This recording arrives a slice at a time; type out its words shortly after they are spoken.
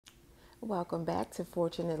Welcome back to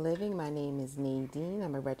Fortunate Living. My name is Nadine.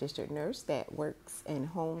 I'm a registered nurse that works and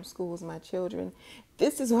homeschools my children.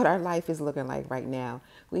 This is what our life is looking like right now.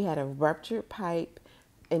 We had a ruptured pipe,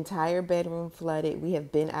 entire bedroom flooded. We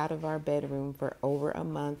have been out of our bedroom for over a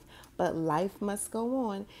month, but life must go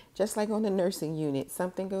on. Just like on the nursing unit,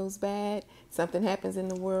 something goes bad, something happens in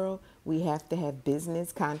the world, we have to have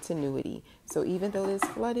business continuity. So even though this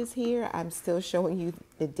flood is here, I'm still showing you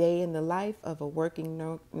the day in the life of a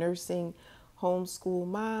working nursing homeschool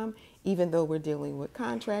mom. Even though we're dealing with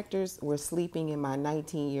contractors, we're sleeping in my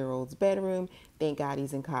 19-year-old's bedroom. Thank God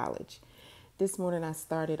he's in college. This morning I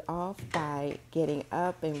started off by getting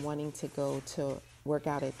up and wanting to go to work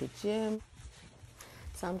out at the gym.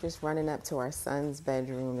 So I'm just running up to our son's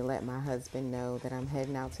bedroom to let my husband know that I'm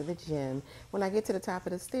heading out to the gym. When I get to the top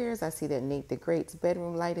of the stairs, I see that Nate the Great's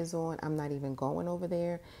bedroom light is on. I'm not even going over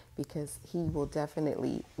there because he will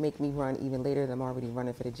definitely make me run even later than I'm already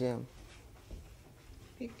running for the gym.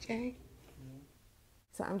 Big J.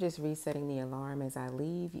 So I'm just resetting the alarm as I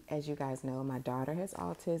leave. As you guys know, my daughter has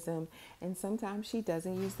autism, and sometimes she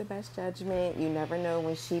doesn't use the best judgment. You never know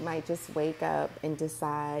when she might just wake up and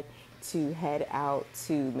decide to head out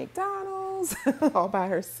to McDonald's all by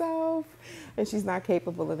herself, and she's not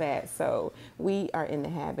capable of that. So we are in the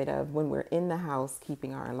habit of, when we're in the house,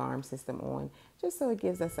 keeping our alarm system on, just so it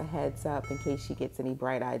gives us a heads up in case she gets any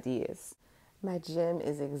bright ideas. My gym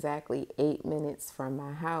is exactly 8 minutes from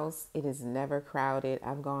my house. It is never crowded.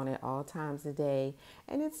 I've gone at all times of the day,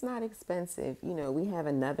 and it's not expensive. You know, we have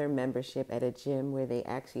another membership at a gym where they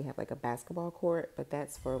actually have like a basketball court, but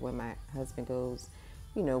that's for when my husband goes,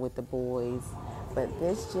 you know, with the boys. But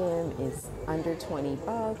this gym is under 20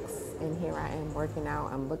 bucks, and here I am working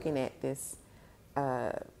out. I'm looking at this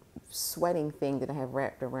sweating thing that I have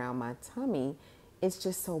wrapped around my tummy. It's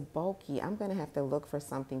just so bulky. I'm gonna have to look for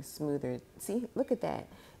something smoother. See, look at that.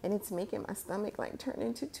 And it's making my stomach like turn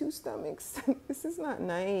into two stomachs. This is not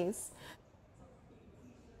nice.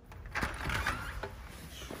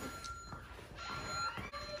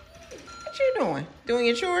 What you doing? Doing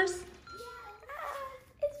your chores? Yeah,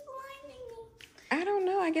 it's blinding me. I don't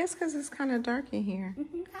know. I guess because it's kind of dark in here.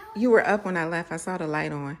 You were up when I left. I saw the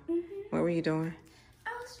light on. What were you doing?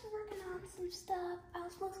 I was working on some stuff. I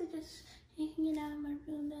was mostly just hanging out in my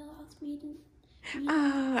room though. I was meeting.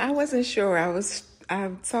 I wasn't sure.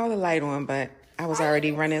 I saw the light on, but I was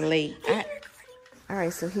already running late. All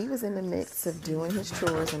right, so he was in the midst of doing his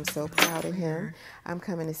chores. I'm so proud of him. I'm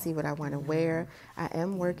coming to see what I want to wear. I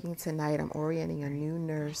am working tonight. I'm orienting a new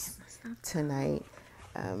nurse tonight.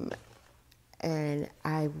 And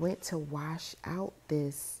I went to wash out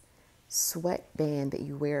this sweatband that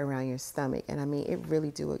you wear around your stomach. And I mean,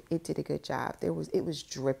 it did a good job. It was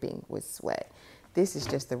dripping with sweat. This is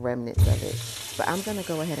just the remnants of it. But I'm going to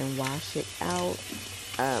go ahead and wash it out.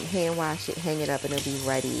 Hand wash it, hang it up, and it'll be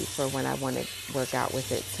ready for when I want to work out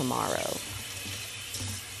with it tomorrow.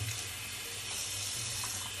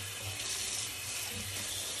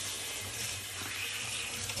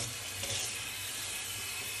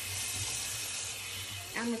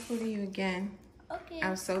 I'm recording you again. Okay.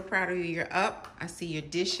 I'm so proud of you. You're up. I see your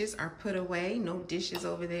dishes are put away. No dishes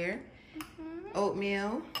over there.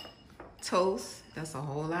 Oatmeal, toast. That's a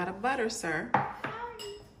whole lot of butter, sir.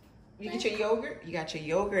 You get your yogurt? You got your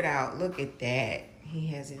yogurt out. Look at that. He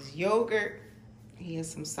has his yogurt. He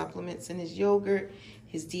has some supplements in his yogurt,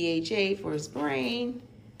 his DHA for his brain,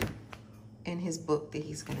 and his book that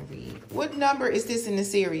he's going to read. What number is this in the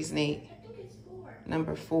series, Nate? I think it's 4.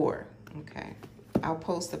 Number 4. Okay. I'll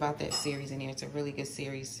post about that series in here. It's a really good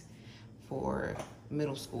series for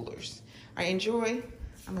middle schoolers. All right, enjoy.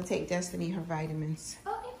 I'm going to take Destiny her vitamins.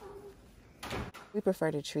 Okay. We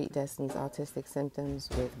prefer to treat Destiny's autistic symptoms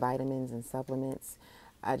with vitamins and supplements.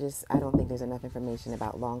 I don't think there's enough information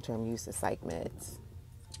about long-term use of psych meds.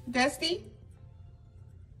 Dusty?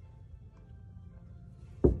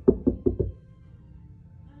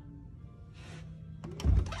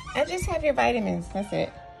 I just have your vitamins. That's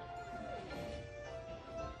it.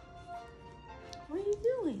 What are you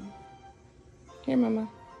doing? Here, Mama.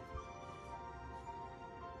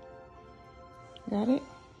 Got it?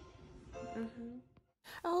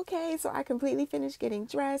 Okay, so I completely finished getting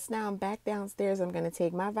dressed. Now I'm back downstairs. I'm going to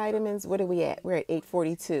take my vitamins. What are we at? We're at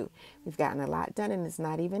 8:42. We've gotten a lot done, and it's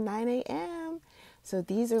not even 9 a.m. So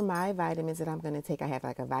these are my vitamins that I'm going to take. I have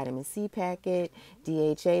like a vitamin C packet,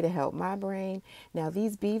 DHA to help my brain. Now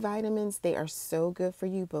these B vitamins, they are so good for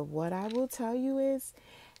you. But what I will tell you is,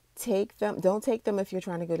 take them. Don't take them if you're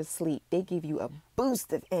trying to go to sleep. They give you a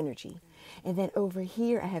boost of energy. And then over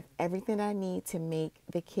here, I have everything I need to make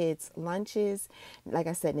the kids' lunches. Like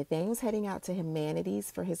I said, Nathaniel's heading out to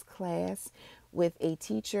humanities for his class. with a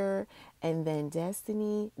teacher, and then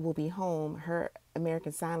Destiny will be home. Her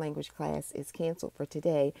American Sign Language class is canceled for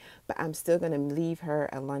today, but I'm still going to leave her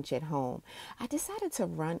a lunch at home. I decided to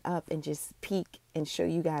run up and just peek and show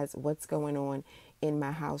you guys what's going on in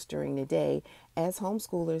my house during the day. As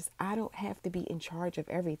homeschoolers, I don't have to be in charge of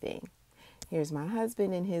everything. Here's my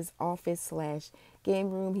husband in his office / game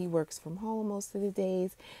room. He works from home most of the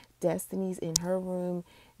days. Destiny's in her room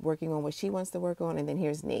working on what she wants to work on. And then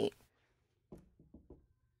here's Nate.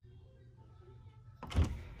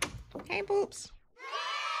 Hey, Boops.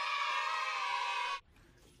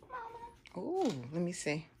 Oh, let me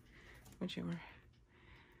see. What you were?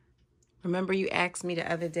 Remember you asked me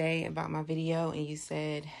the other day about my video and you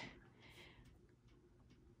said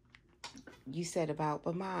about,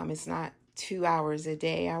 but Mom, it's not 2 hours a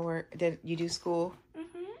day I work that you do school.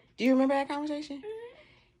 Mm-hmm. Do you remember that conversation? Mm-hmm.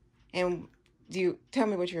 And tell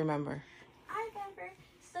me what you remember? I remember.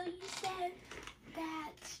 So you said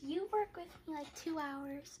that you work with me like 2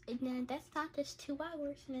 hours, and then that's not just 2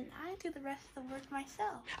 hours, and then I do the rest of the work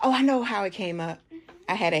myself. Oh, I know how it came up. Mm-hmm.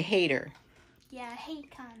 I had a hater. Yeah, I hate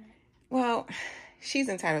comment. Well, she's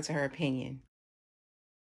entitled to her opinion.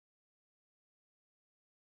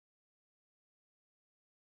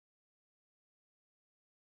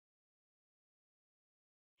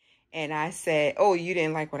 And I said, oh, you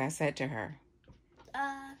didn't like what I said to her.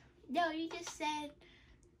 No, you just said,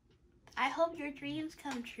 I hope your dreams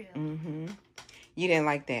come true. Mm-hmm. You didn't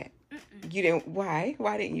like that. Mm-mm. You didn't. Why?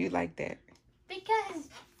 Why didn't you like that? Because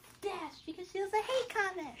she was a hate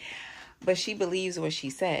comment. But she believes what she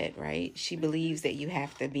said, right? She believes that you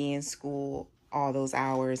have to be in school all those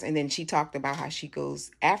hours. And then she talked about how she goes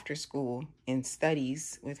after school and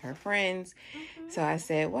studies with her friends. Mm-hmm. So I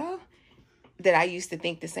said, well, that I used to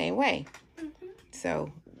think the same way. Mm-hmm.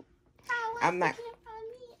 So I'm not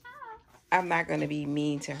going to be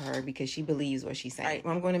mean to her because she believes what she's saying. All right,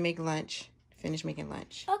 well, I'm going to make lunch. Finish making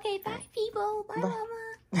lunch. Okay, bye, people. Bye, Mama.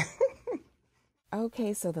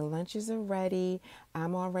 Okay, so the lunches are ready.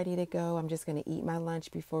 I'm all ready to go. I'm just going to eat my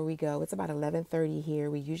lunch before we go. It's about 11:30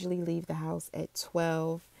 here. We usually leave the house at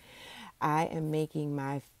 12. I am making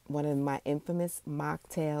one of my infamous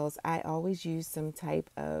mocktails. I always use some type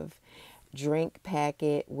of drink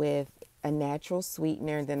packet with a natural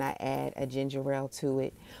sweetener. Then I add a ginger ale to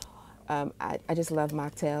it. I just love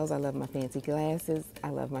mocktails. I love my fancy glasses. I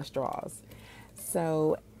love my straws.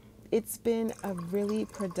 So it's been a really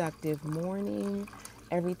productive morning.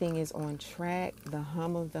 Everything is on track. The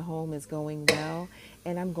hum of the home is going well.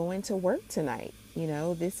 And I'm going to work tonight. You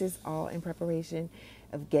know, this is all in preparation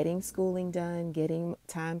of getting schooling done, getting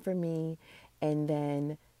time for me, and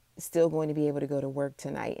then still going to be able to go to work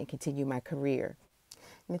tonight and continue my career.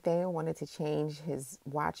 Nathaniel wanted to change his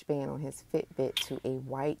watch band on his Fitbit to a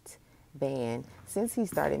white band. Since he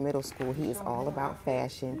started middle school, he is all about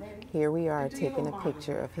fashion. Here we are taking a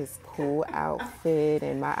picture of his cool outfit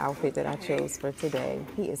and my outfit that I chose for today.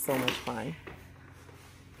 He is so much fun.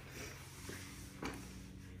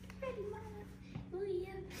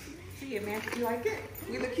 See you, man. You like it?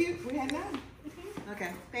 You look cute. We had none.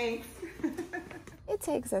 Okay, thanks. It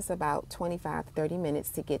takes us about 25 to 30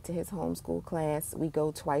 minutes to get to his homeschool class. We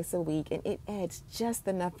go twice a week, and it adds just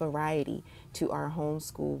enough variety to our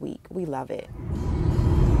homeschool week. We love it.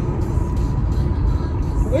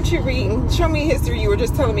 What you reading? Show me history. You were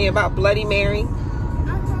just telling me about Bloody Mary.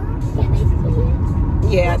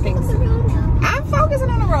 Yeah, I think so. I'm focusing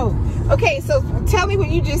on the road. Okay, so tell me what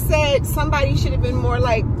you just said. Somebody should have been more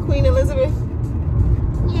like Queen Elizabeth.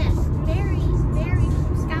 Yes, Mary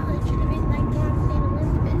from Scotland should have been like Queen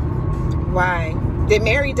Elizabeth. Why? Did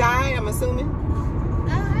Mary die, I'm assuming?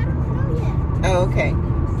 I don't know yet. Oh, okay.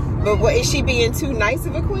 But what, is she being too nice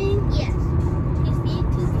of a queen? Yes. She's being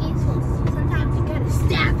too peaceful. Sometimes you gotta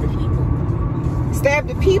stab the people. Stab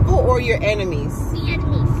the people or your enemies? The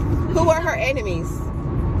enemies. Who are her enemies?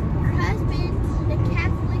 Her husband, the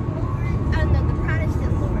Catholic lords, no, the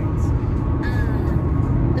Protestant lords.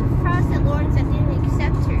 The Protestant lords that didn't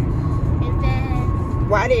accept her. And then...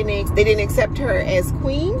 Why didn't they didn't accept her as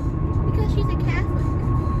queen? Because she's a Catholic.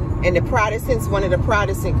 And the Protestants wanted a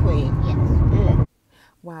Protestant queen? Yes. Mm.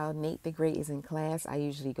 While Nate the Great is in class, I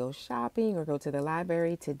usually go shopping or go to the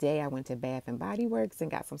library. Today I went to Bath and Body Works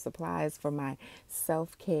and got some supplies for my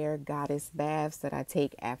self-care goddess baths that I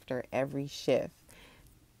take after every shift.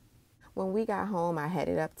 When we got home, I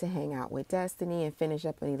headed up to hang out with Destiny and finish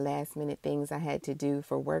up any last minute things I had to do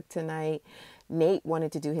for work tonight. Nate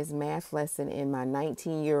wanted to do his math lesson in my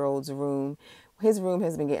 19-year-old's room. His room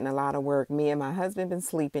has been getting a lot of work. Me and my husband been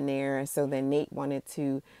sleeping there. So then Nate wanted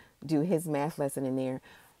to do his math lesson in there.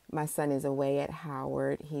 My son is away at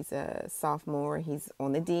Howard. He's a sophomore. He's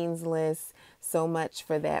on the dean's list. So much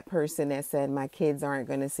for that person that said my kids aren't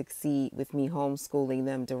going to succeed with me homeschooling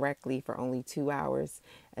them directly for only 2 hours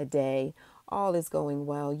a day. All is going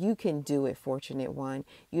well. You can do it, fortunate one.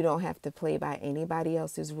 You don't have to play by anybody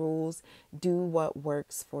else's rules. Do what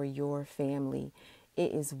works for your family.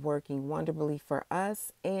 It is working wonderfully for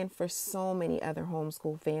us and for so many other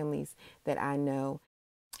homeschool families that I know.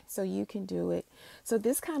 So you can do it. So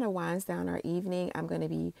this kind of winds down our evening. I'm going to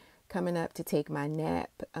be coming up to take my nap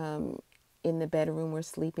in the bedroom we're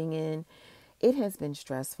sleeping in. It has been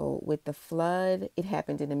stressful with the flood. It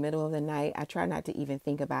happened in the middle of the night. I try not to even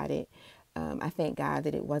think about it. I thank God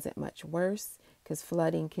that it wasn't much worse, because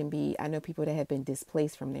flooding can be, I know people that have been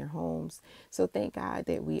displaced from their homes. So thank God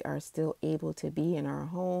that we are still able to be in our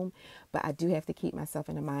home. But I do have to keep myself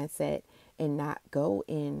in a mindset and not go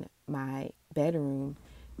in my bedroom,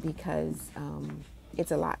 because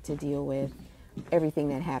it's a lot to deal with, everything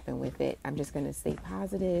that happened with it. I'm just going to stay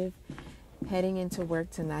positive. Heading into work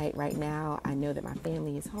tonight, right now, I know that my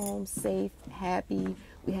family is home, safe, happy.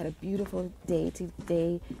 We had a beautiful day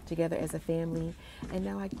together as a family. And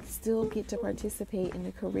now I still get to participate in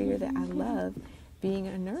the career that I love, being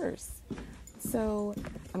a nurse. So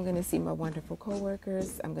I'm going to see my wonderful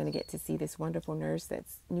coworkers. I'm going to get to see this wonderful nurse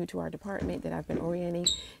that's new to our department that I've been orienting.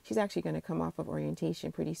 She's actually going to come off of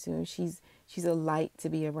orientation pretty soon. She's a light to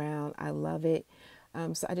be around. I love it.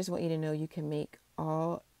 So I just want you to know you can make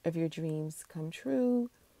all of your dreams come true.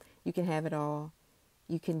 You can have it all.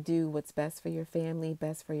 You can do what's best for your family,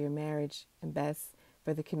 best for your marriage, and best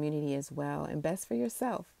for the community as well, and best for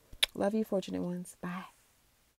yourself. Love you, fortunate ones. Bye.